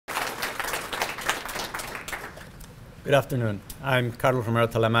Good afternoon. I'm Carlos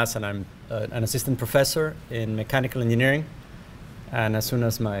Romero-Talamas, and I'm an assistant professor in mechanical engineering. And as soon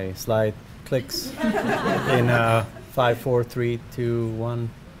as my slide clicks in 5, 4, 3, 2, 1,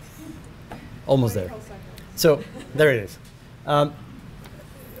 almost there. So there it is.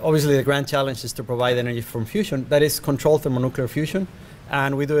 Obviously, the grand challenge is to provide energy from fusion. That is controlled thermonuclear fusion.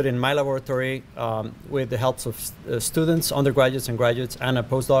 And we do it in my laboratory with the help of students, undergraduates and graduates, and a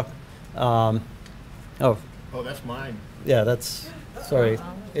postdoc. Oh, that's mine. Yeah, that's, sorry.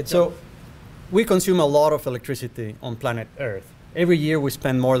 So we consume a lot of electricity on planet Earth. Every year we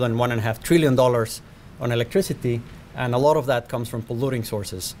spend more than $1.5 trillion on electricity, and a lot of that comes from polluting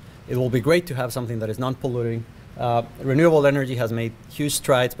sources. It will be great to have something that is non-polluting. Renewable energy has made huge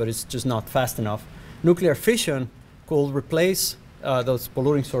strides, but it's just not fast enough. Nuclear fission could replace those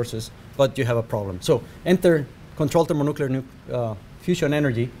polluting sources, but you have a problem. So enter controlled thermonuclear fusion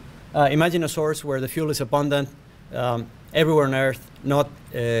energy. Imagine a source where the fuel is abundant, everywhere on Earth, not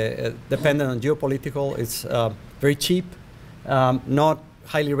dependent on geopolitical. It's very cheap, not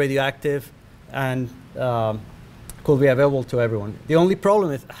highly radioactive, and could be available to everyone. The only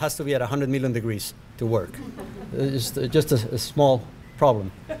problem is it has to be at 100 million degrees to work. It's just a small problem.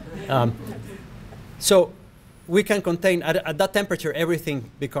 So we can contain, at that temperature,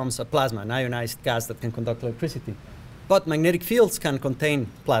 everything becomes a plasma, an ionized gas that can conduct electricity. But magnetic fields can contain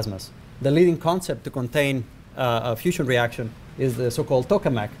plasmas. The leading concept to contain a fusion reaction is the so-called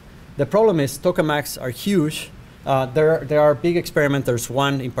tokamak. The problem is tokamaks are huge. There are big experiments. There's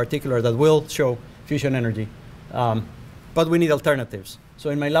one in particular that will show fusion energy. But we need alternatives.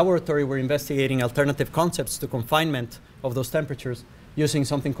 So in my laboratory, we're investigating alternative concepts to confinement of those temperatures using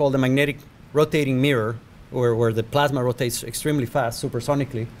something called a magnetic rotating mirror, where the plasma rotates extremely fast,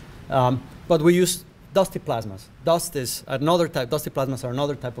 supersonically. But we use dusty plasmas. Dusty plasmas are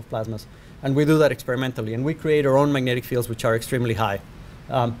another type of plasmas, and we do that experimentally. And we create our own magnetic fields, which are extremely high.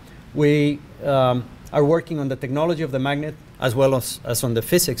 We are working on the technology of the magnet as well as on the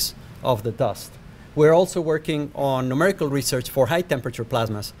physics of the dust. We're also working on numerical research for high temperature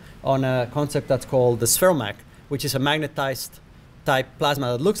plasmas on a concept that's called the spheromac, which is a magnetized type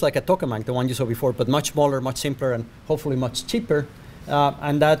plasma that looks like a tokamak, the one you saw before, but much smaller, much simpler, and hopefully much cheaper.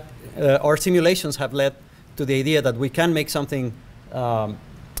 And that our simulations have led to the idea that we can make something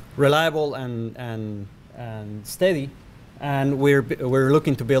reliable and steady, and we're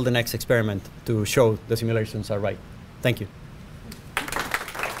looking to build the next experiment to show the simulations are right. Thank you.